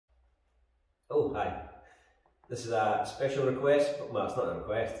Oh, hi. This is a special request, well, it's not a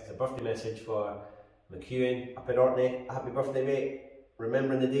request, it's a birthday message for Mcewen up in Orkney. Happy birthday, mate.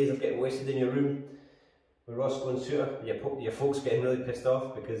 Remembering the days of getting wasted in your room with Roscoe and Suter. Your folks getting really pissed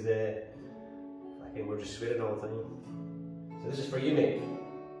off because I think we're just swearing all the time. So this is for you, mate.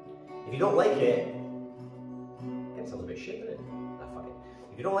 If you don't like it, it sounds a bit shit, doesn't it? Ah, fuck it.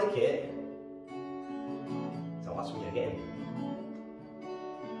 If you don't like it, it's the last one you're getting.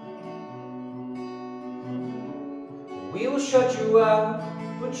 We will shut you out,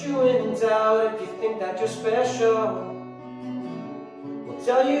 put you in doubt if you think that you're special. We'll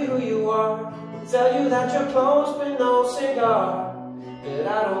tell you who you are, we'll tell you that you're close but no cigar. But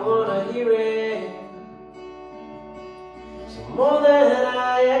I don't wanna hear it. So more than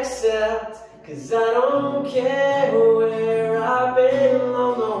I accept, 'cause I don't care where I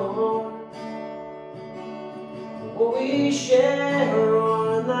belong no more. What we share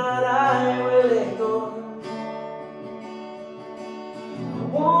or not I will ignore.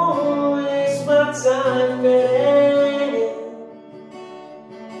 I won't waste my time fitting in,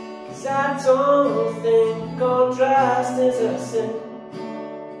 'cause I don't think contrast is a sin.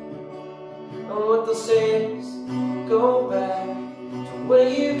 And what they'll say is, go back to where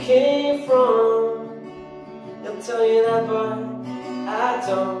you came from. They'll tell you that, but I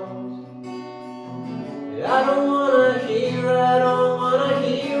don't. I don't wanna hear, I don't wanna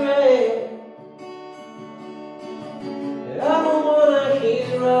hear it. I don't wanna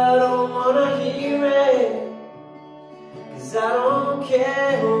hear, I don't wanna hear it. 'Cause I don't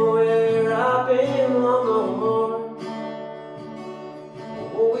care where I belong no more.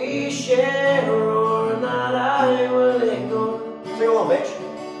 What we share or not I will ignore. Sing along, bitch.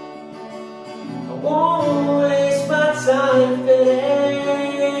 I won't waste my time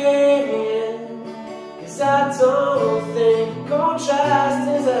fitting in, 'cause I don't think contrast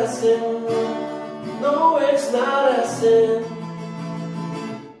is a sin. No, it's not a sin.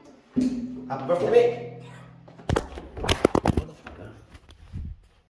 Happy birthday, mate.